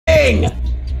king.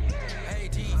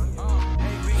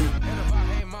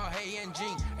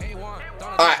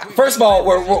 Alright, first of all,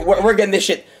 we're getting this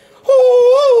shit.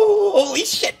 Ooh, holy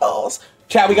shit balls.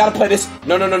 Chat, we gotta play this.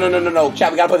 No.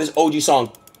 Chat, we gotta play this OG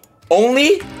song.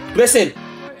 Listen,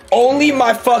 only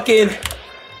my OG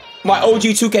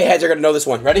 2K heads are gonna know this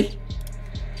one. Ready?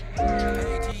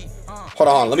 Hold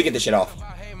on, let me get this shit off.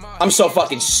 I'm so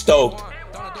fucking stoked.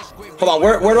 Hold on,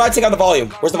 where do I take out the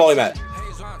volume? Where's the volume at?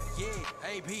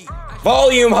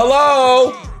 Volume,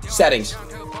 hello? Settings.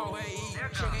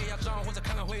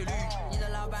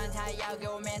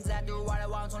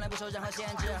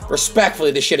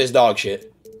 Respectfully, this shit is dog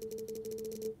shit.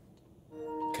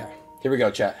 Okay, here we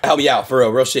go, chat. Help me out,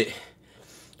 for real shit.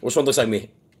 Which one looks like me?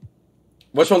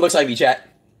 Which one looks like me, chat?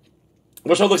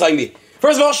 Which one looks like me?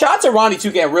 First of all, shout out to Ronnie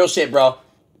 2K, real shit, bro.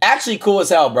 Actually cool as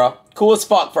hell, bro. Cool as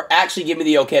fuck for actually giving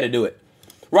me the okay to do it.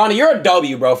 Ronnie, you're a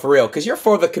W, bro, for real, because you're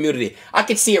for the community. I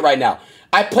can see it right now.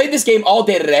 I played this game all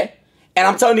day today, and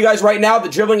I'm telling you guys right now, the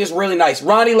dribbling is really nice.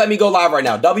 Ronnie, let me go live right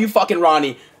now. W fucking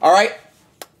Ronnie, all right?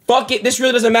 Fuck it, this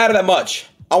really doesn't matter that much.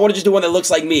 I want to just do one that looks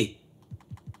like me.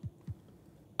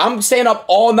 I'm staying up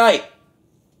all night.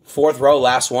 Fourth row,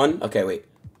 last one. Okay, wait.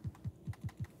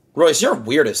 Royce, you're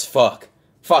weird as fuck.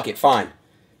 Fuck it, fine.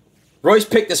 Royce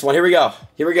picked this one. Here we go.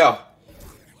 Here we go.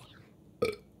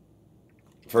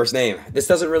 First name. This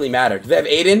doesn't really matter. Do they have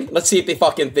Adin? Let's see if they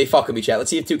fuck with me, chat. Let's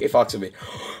see if 2K fucks with me.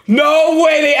 No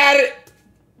way they added...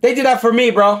 They did that for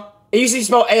me, bro. It usually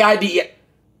spelled A-I-D.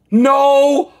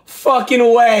 No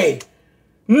fucking way.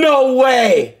 No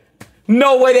way.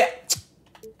 No way that...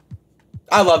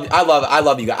 I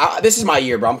love you guys. This is my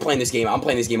year, bro. I'm playing this game. I'm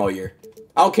playing this game all year.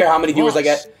 I don't care how many viewers I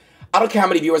get. I don't care how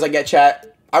many viewers I get,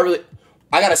 chat. I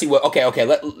gotta see what... Okay.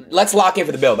 Let's lock in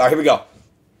for the build. All right, here we go.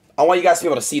 I want you guys to be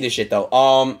able to see this shit, though.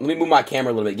 Let me move my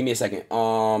camera a little bit. Give me a second.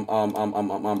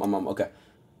 Okay.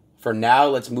 For now,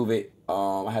 let's move it.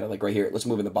 I had it, like, right here. Let's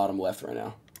move it in the bottom left right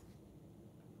now.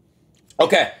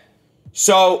 Okay.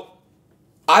 So,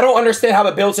 I don't understand how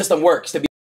the build system works, to be...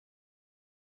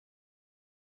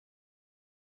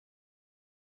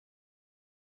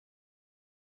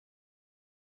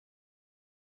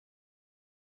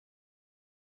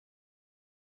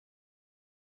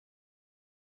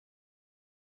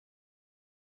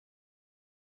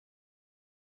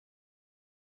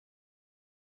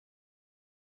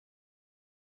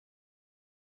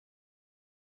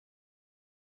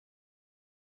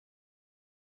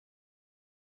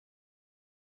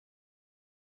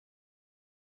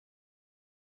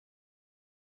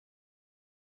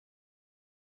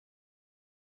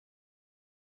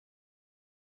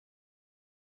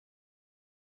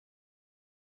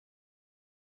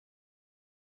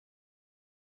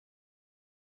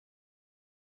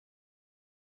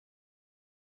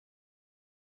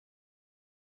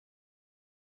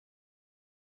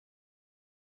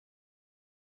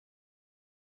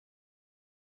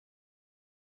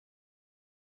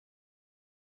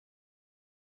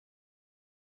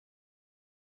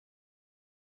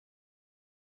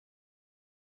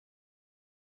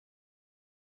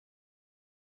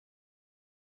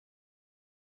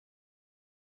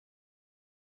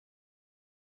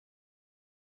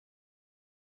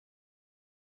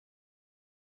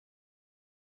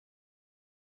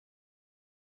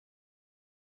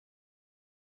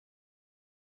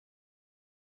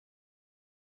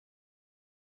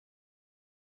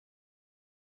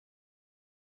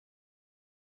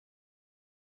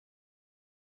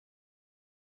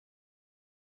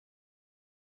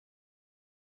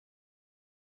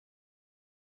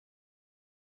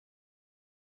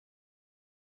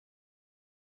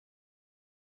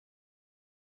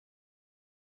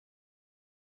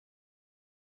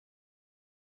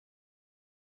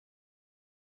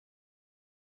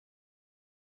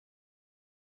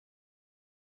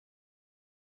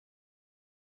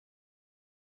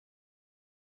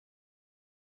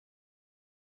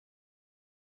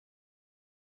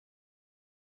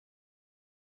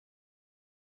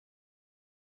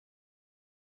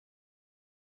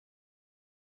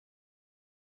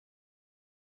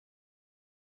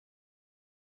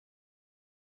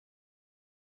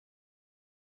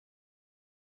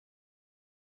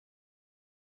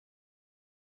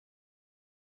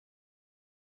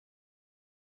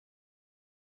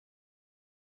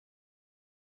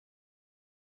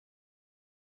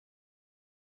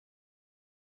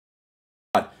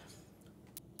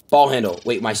 Ball handle.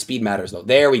 Wait, my speed matters, though.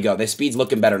 There we go. The speed's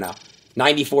looking better now.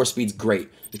 94 speed's great.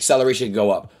 Acceleration can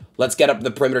go up. Let's get up the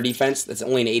perimeter defense. That's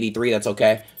only an 83. That's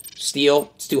okay.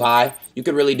 Steal. It's too high. You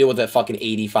could really do with a fucking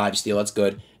 85 steal. That's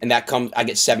good. And that comes... I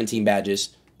get 17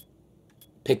 badges.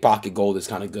 Pickpocket gold is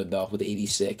kind of good, though, with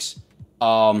 86.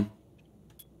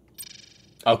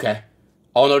 Okay.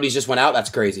 Oh, no, these just went out? That's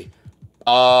crazy.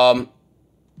 Y'all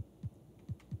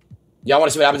want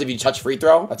to see what happens if you touch free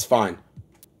throw? That's fine.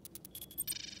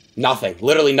 Nothing.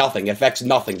 Literally nothing. It affects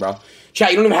nothing, bro.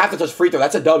 Chat, you don't even have to touch free throw.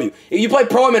 That's a W. If you play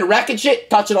pro and wreck and shit,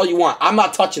 touch it all you want. I'm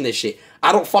not touching this shit.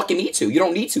 I don't fucking need to. You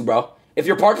don't need to, bro. If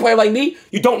you're a park player like me,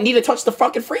 you don't need to touch the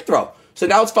fucking free throw. So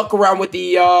now let's fuck around with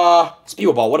the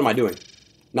speedball ball. What am I doing?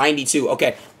 92.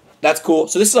 Okay. That's cool.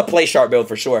 So this is a play sharp build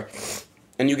for sure.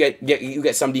 And you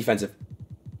get some defensive.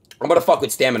 I'm gonna fuck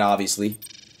with stamina, obviously.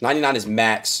 99 is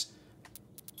max.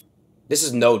 This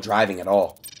is no driving at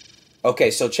all.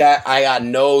 Okay, so chat, I got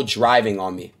no driving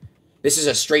on me. This is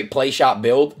a straight play shot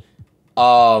build.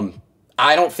 I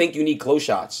don't think you need close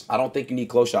shots. I don't think you need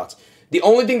close shots. The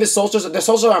only thing the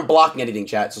socials aren't blocking anything,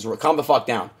 chat. So calm the fuck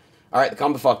down. All right,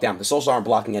 calm the fuck down. The socials aren't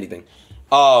blocking anything.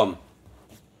 Damn,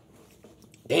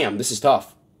 this is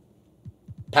tough.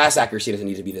 Pass accuracy doesn't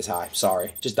need to be this high. Sorry,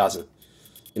 it just doesn't.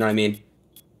 You know what I mean?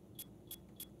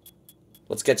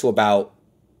 Let's get to about...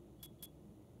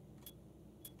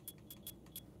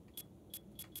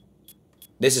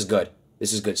 This is good.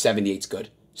 This is good. 78's good.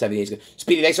 78's good.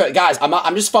 Speedy, thanks for... Guys,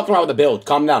 I'm just fucking around with the build.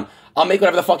 Calm down. I'll make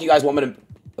whatever the fuck you guys want me to...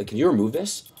 Like, can you remove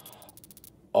this?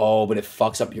 Oh, but it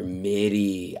fucks up your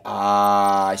MIDI.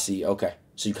 Ah, I see. Okay.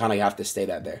 So you kind of have to stay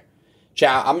that there.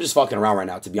 Chat, I'm just fucking around right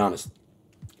now, to be honest.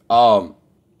 What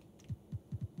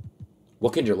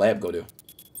can your layup go to?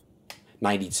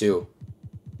 92.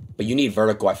 But you need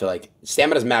vertical, I feel like.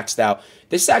 Stamina's maxed out.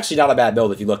 This is actually not a bad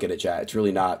build if you look at it, chat. It's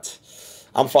really not.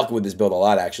 I'm fucking with this build a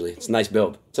lot, actually. It's a nice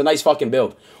build. It's a nice fucking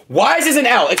build. Why is this an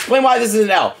L? Explain why this is an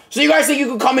L. So you guys think you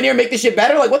can come in here and make this shit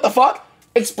better? Like, what the fuck?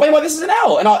 Explain why this is an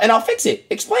L, and I'll fix it.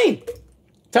 Explain.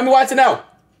 Tell me why it's an L.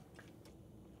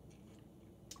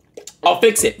 I'll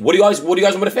fix it. What do you guys want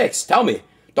me to fix? Tell me.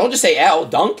 Don't just say L.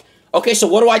 Dunk. Okay, so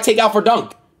what do I take out for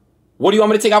dunk? What do you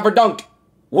want me to take out for dunk?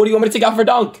 What do you want me to take out for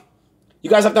dunk? You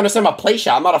guys have to understand my play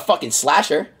shot. I'm not a fucking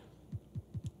slasher.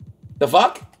 The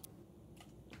fuck?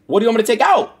 What do you want me to take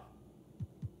out?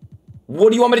 What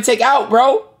do you want me to take out,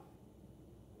 bro?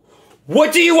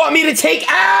 What do you want me to take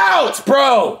out,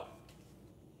 bro?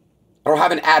 I don't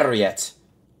have an adder yet.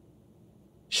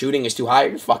 Shooting is too high?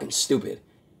 You're fucking stupid.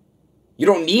 You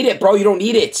don't need it, bro. You don't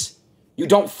need it. You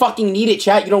don't fucking need it,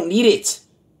 chat. You don't need it.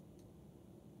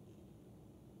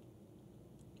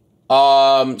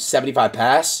 75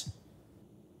 pass.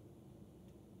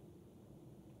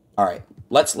 All right.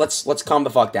 Let's calm the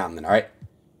fuck down then, all right?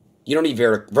 You don't need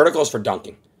verticals for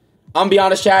dunking. I'm gonna be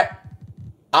honest, chat.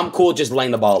 I'm cool just laying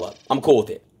the ball up. I'm cool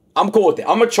with it. I'm cool with it.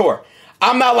 I'm mature.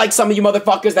 I'm not like some of you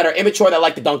motherfuckers that are immature that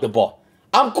like to dunk the ball.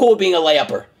 I'm cool being a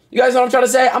layupper. You guys know what I'm trying to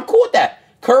say? I'm cool with that.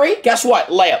 Curry, guess what?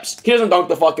 Layups. He doesn't dunk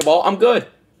the fucking ball. I'm good.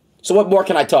 So what more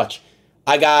can I touch?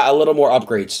 I got a little more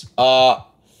upgrades.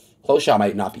 Close shot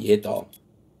might not be hit, though.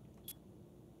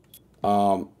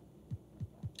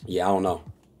 Yeah, I don't know.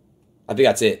 I think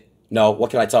that's it. No,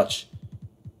 what can I touch?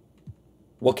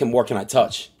 What more can I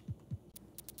touch?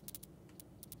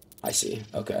 I see.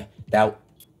 Okay. That...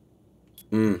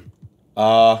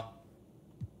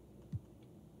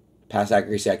 Pass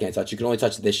accuracy, I can't touch. You can only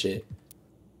touch this shit.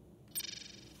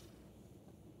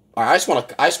 Alright,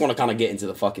 I just wanna kinda get into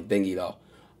the fucking thingy though.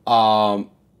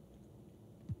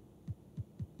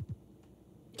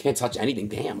 Can't touch anything.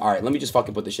 Damn. Alright, let me just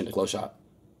fucking put this shit in the close shot.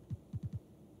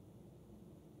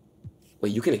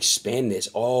 Wait, you can expand this.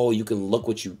 Oh, you can look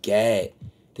what you get.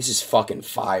 This is fucking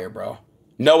fire, bro.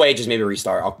 No way, just maybe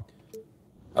restart.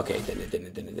 Okay,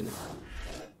 didn't.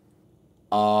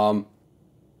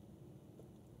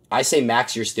 I say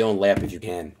max your steal and layup if you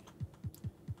can.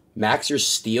 Max your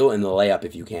steal and the layup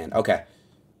if you can. Okay.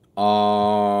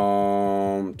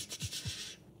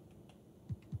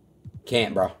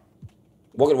 Can't, bro.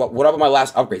 What about my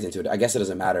last upgrades into it? I guess it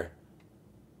doesn't matter.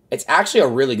 It's actually a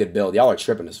really good build. Y'all are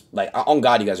tripping. Like, on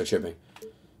God, you guys are tripping.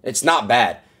 It's not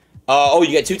bad. Oh,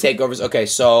 you get 2 takeovers. Okay,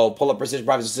 so pull up precision,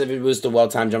 private specific boost, the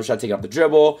well-timed jump shot, taking off the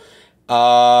dribble.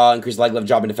 Increase leg lift,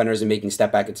 dropping defenders and making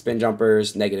step back and spin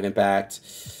jumpers. Negative impact.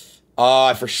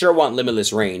 I for sure want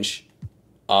limitless range.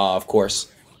 Of course.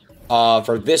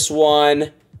 For this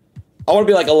one, I want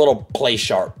to be like a little play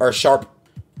sharp. Or sharp.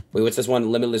 Wait, what's this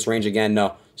one? Limitless range again.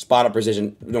 No. Spot up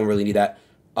precision. We don't really need that.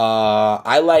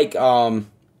 I like...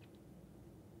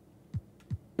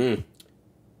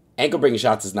 Ankle bringing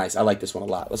shots is nice. I like this one a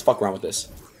lot. Let's fuck around with this.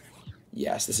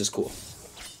 Yes, this is cool.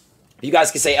 You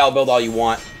guys can say L build all you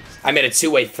want. I made a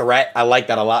 2-way threat. I like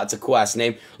that a lot. It's a cool-ass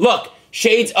name. Look,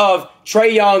 shades of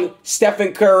Trae Young,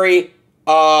 Stephen Curry.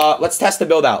 Let's test the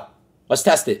build out. Let's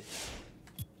test it.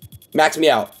 Max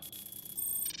me out.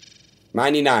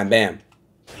 99, bam.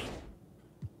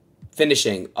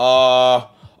 Finishing.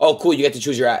 Oh, cool. You get to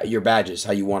choose your badges,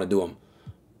 how you want to do them.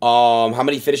 How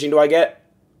many finishing do I get?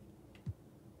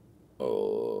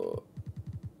 Oh,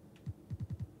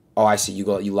 I see. You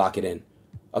lock it in.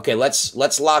 Okay,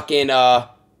 let's lock in.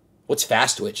 What's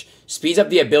fast twitch? Speeds up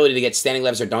the ability to get standing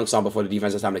lefts or dunks on before the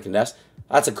defense has time to contest.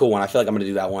 That's a cool one. I feel like I'm gonna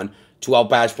do that one. 12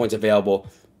 badge points available.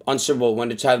 Unstrippable. When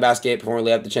to try the basket, perform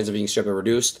layup, the chance of being stripped or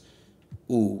reduced.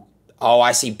 Ooh. Oh,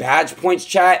 I see. Badge points,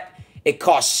 chat. It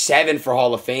costs 7 for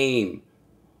Hall of Fame.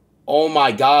 Oh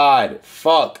my god.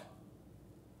 Fuck.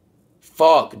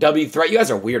 W threat. You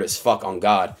guys are weird as fuck, on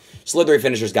God. Slithery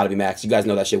finisher's gotta be maxed. You guys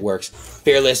know that shit works.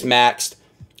 Fearless maxed.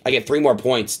 I get 3 more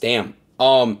points. Damn.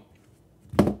 I'm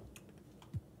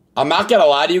not gonna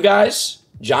lie to you guys.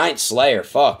 Giant Slayer.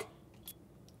 Fuck.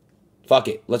 Fuck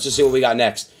it. Let's just see what we got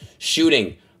next.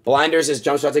 Shooting. Blinders is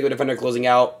jump shot, take a defender closing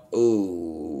out.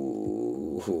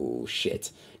 Ooh,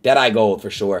 shit. Deadeye gold for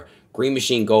sure. Green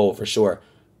machine gold for sure.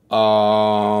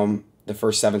 The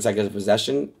first 7 seconds of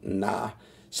possession? Nah.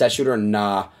 Set shooter?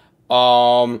 Nah.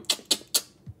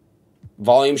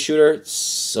 Volume shooter?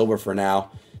 Silver for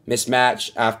now.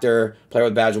 Mismatch after player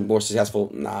with badge when more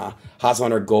successful? Nah. Hot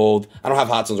zone or gold? I don't have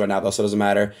hot zones right now though, so it doesn't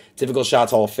matter. Typical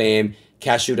shots, Hall of Fame.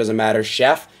 Cash shoot doesn't matter.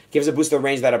 Chef gives a boost to the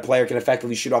range that a player can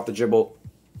effectively shoot off the dribble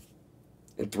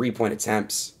in 3-point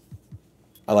attempts.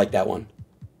 I like that one.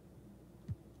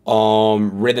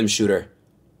 Rhythm shooter.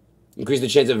 Increase the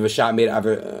chance of a shot made out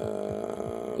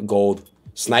of gold.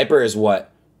 Sniper is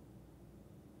what?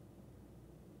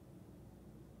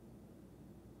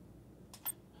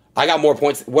 I got more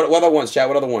points. What other ones, chat?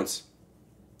 What other ones?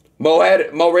 Mo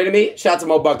rated me? Shout out to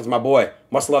Mo Buckets, my boy.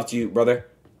 Much love to you, brother.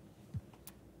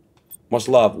 Much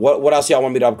love. What else y'all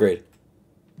want me to upgrade?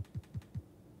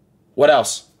 What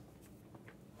else?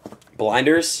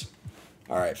 Blinders?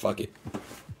 Alright, fuck it.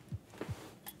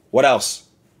 What else?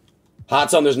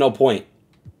 Hot zone, there's no point.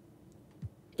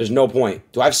 There's no point.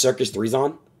 Do I have Circus 3s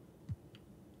on?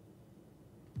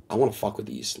 I want to fuck with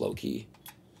these, low-key.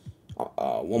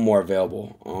 One more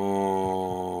available.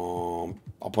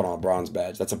 I'll put on a bronze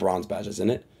badge. That's a bronze badge, isn't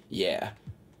it? Yeah.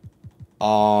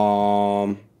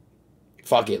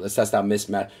 Fuck it. Let's test out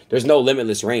mismatch. There's no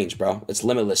limitless range, bro. It's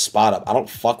limitless spot up. I don't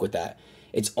fuck with that.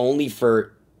 It's only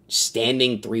for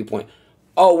standing 3-point.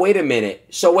 Oh, wait a minute.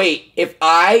 So wait, if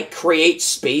I create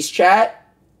space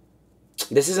chat,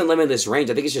 this isn't limitless range.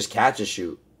 I think it's just catch and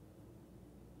shoot.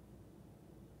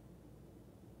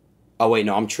 Oh wait,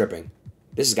 no, I'm tripping.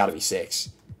 This has got to be 6.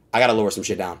 I got to lower some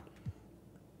shit down.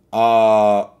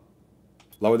 Lower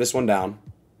this one down.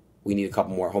 We need a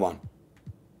couple more. Hold on.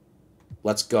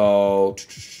 Let's go.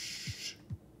 Let's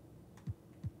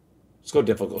go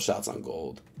difficult shots on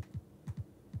gold.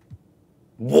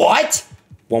 What?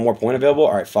 One more point available?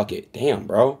 All right, fuck it. Damn,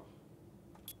 bro.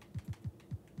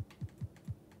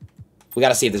 We got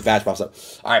to see if this badge pops up.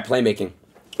 All right, playmaking.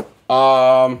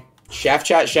 Chef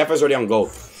chat. Chef is already on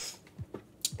gold.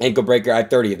 Ankle breaker. I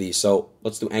have 30 of these, so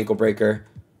let's do ankle breaker.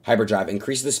 Hyperdrive.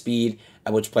 Increase the speed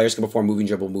at which players can perform moving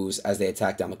dribble moves as they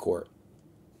attack down the court.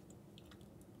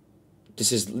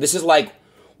 This is like,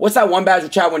 what's that one badge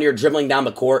chat when you're dribbling down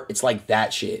the court? It's like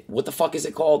that shit. What the fuck is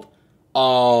it called?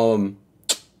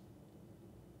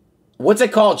 What's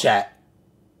it called, chat?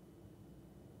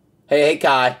 Hey,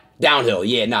 Kai. Downhill.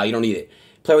 Yeah, no, you don't need it.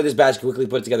 Player with this badge can quickly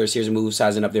put together a series of moves,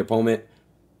 sizing up their opponent.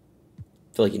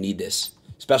 I feel like you need this.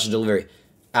 Special delivery.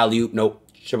 Alley-oop. Nope.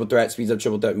 Triple threat. Speeds up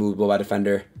triple threat move. Blow by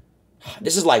defender.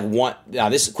 This is like one. Now,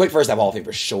 this is quick first half Hall of Fame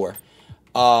for sure.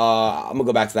 I'm going to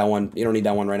go back to that one. You don't need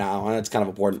that one right now. That's kind of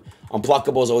important.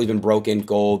 Unpluckable has always been broken.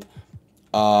 Gold.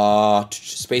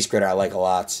 Space Critter I like a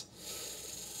lot.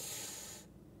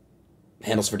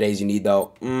 Handles for days you need,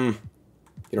 though. You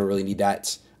don't really need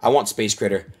that. I want Space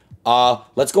Critter.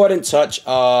 Let's go ahead and touch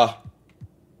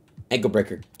Ankle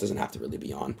Breaker. Doesn't have to really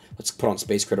be on. Let's put on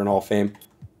Space Critter in Hall of Fame.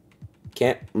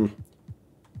 Can't.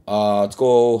 Let's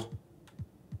go.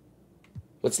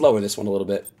 Let's lower this one a little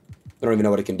bit. I don't even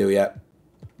know what it can do yet.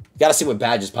 Gotta see what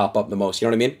badges pop up the most. You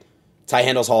know what I mean? Tie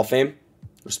Handles Hall of Fame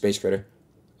or Space Critter.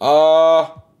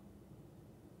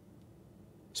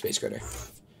 Space Critter.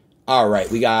 All right,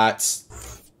 we got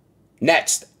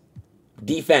next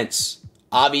defense.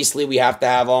 Obviously, we have to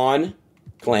have on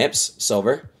Clamps,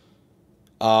 silver.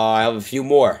 I have a few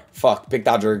more. Fuck, Pick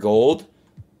Dodger, gold.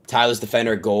 Tireless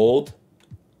Defender, gold.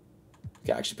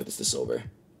 Okay, I actually put this to silver.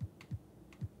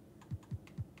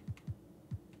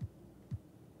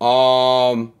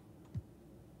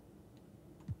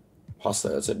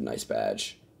 Hustler, that's a nice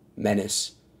badge.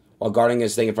 Menace. While guarding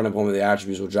is staying in front of home, the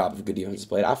attributes will drop if good defense is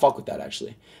played. I fuck with that,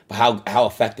 actually. But how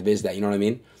effective is that? You know what I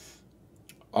mean?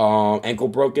 Ankle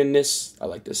brokenness. I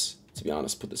like this, to be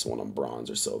honest. Put this one on bronze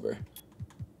or silver.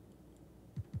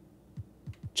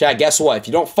 Chat, guess what? If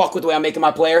you don't fuck with the way I'm making my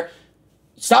player,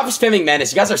 stop spamming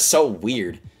menace. You guys are so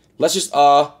weird. Let's just,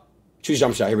 choose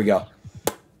jump shot. Here we go.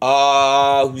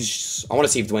 I want to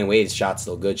see if Dwayne Wade's shot's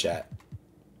still good, chat.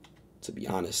 To be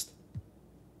honest.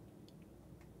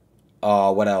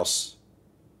 What else?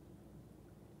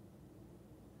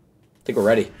 I think we're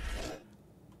ready.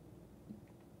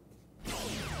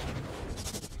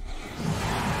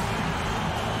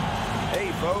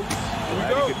 Hey, folks.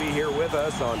 Glad you could be here with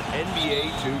us on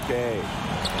NBA 2K.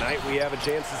 Tonight we have a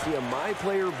chance to see a My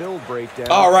Player build breakdown.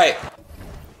 All right.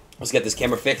 Let's get this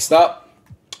camera fixed up.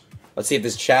 Let's see if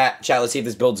this chat, let's see if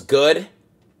this build's good.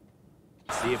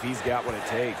 See if he's got what it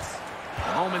takes.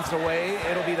 Moments away,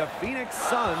 it'll be the Phoenix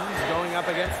Suns going up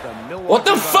against the Milwaukee What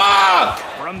the fuck?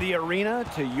 From the arena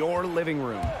to your living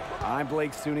room. I'm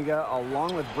Blake Suniga,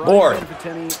 along with Bored. Brian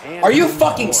Patini and Are you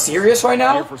fucking serious right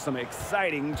now? here for some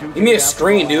exciting Give me a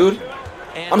screen, dude.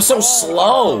 And I'm so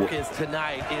slow. Focus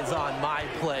tonight is on my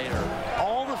player.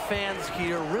 All the fans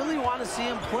here really want to see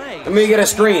him play. Let me get a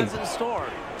screen. In store.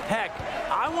 Heck,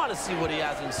 I want to see what he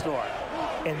has in store.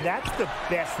 And that's the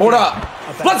best. Hold up.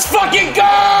 Let's fucking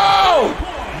go!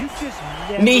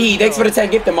 Nihi, thanks for the 10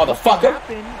 gift, motherfucker.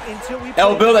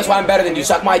 L Bill, that's why I'm better than you.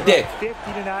 Suck my dick.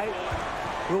 50 tonight.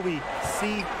 Will we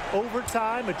see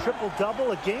overtime, a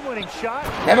triple-double, a game-winning shot?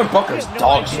 Devin Booker's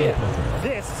dog shit.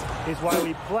 This is why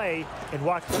we play and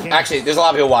watch the game. Actually, there's a lot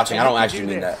of people watching. I don't actually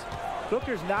mean that.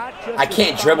 Booker's not just I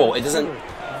can't dribble. It doesn't.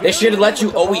 They should let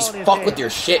you always fuck with your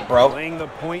shit, bro. Playing the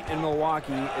point in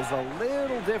Milwaukee is a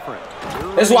little different.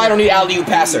 This is why I don't need alley-oop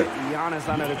passer. Giannis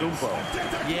Antetokounmpo.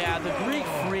 Yeah, the Greek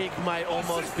freak might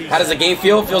almost be. How does the game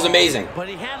feel? Feels amazing. But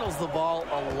he handles the ball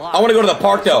a lot. I want to go to the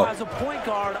park, though. So as a point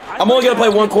guard, I'm only going to play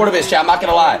one quarter of this, chat. I'm not going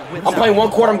to lie. I'm playing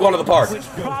one quarter. I'm going to the park. Which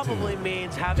probably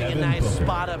means having a nice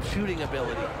spot-up shooting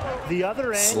ability. The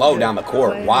other end, Slow down the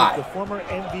court. Why? The former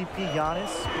MVP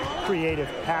Giannis, creative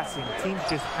passing. Teams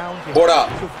just hound him. Board up.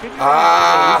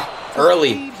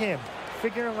 Early.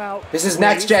 This is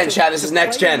next gen, chat. This is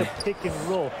next gen.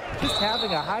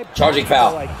 Charging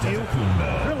foul.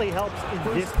 Really helps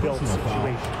in this build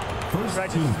situation.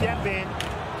 Tried to step in,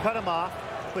 cut him off,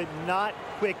 but not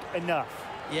quick enough.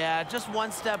 Yeah, just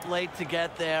one step late to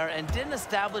get there and didn't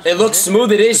establish. It looks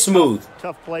smooth. It is smooth.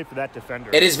 Tough play for that defender.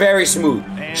 It is very smooth.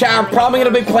 Chat, I'm probably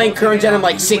going to be playing current gen in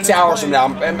like 6 hours from now.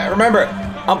 Remember,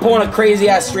 I'm pulling a crazy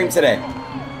ass stream today.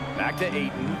 Back to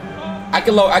Adin. I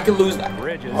could lose that.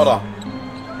 Hold on.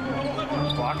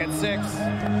 Clock at 6.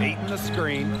 Ayton the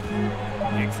screen.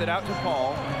 Kicks it out to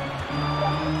Paul.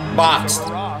 Boxed.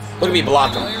 Look at me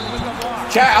block him.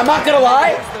 Chat, I'm not gonna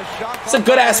lie. It's a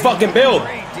good ass fucking build.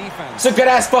 It's a good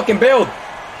ass fucking build.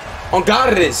 On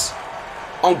God it is.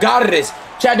 On God it is.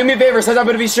 Chat, do me a favor. Since I'm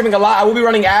gonna be streaming a lot, I will be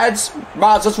running ads.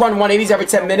 Mods, let's run 180s every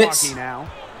 10 minutes.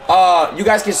 You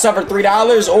guys can suffer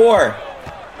 $3 or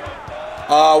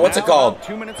what's it called?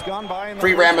 2 minutes gone by.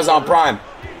 Free Amazon Prime.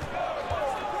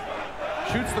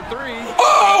 Shoots the three.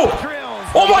 Oh!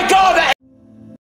 Oh my God, that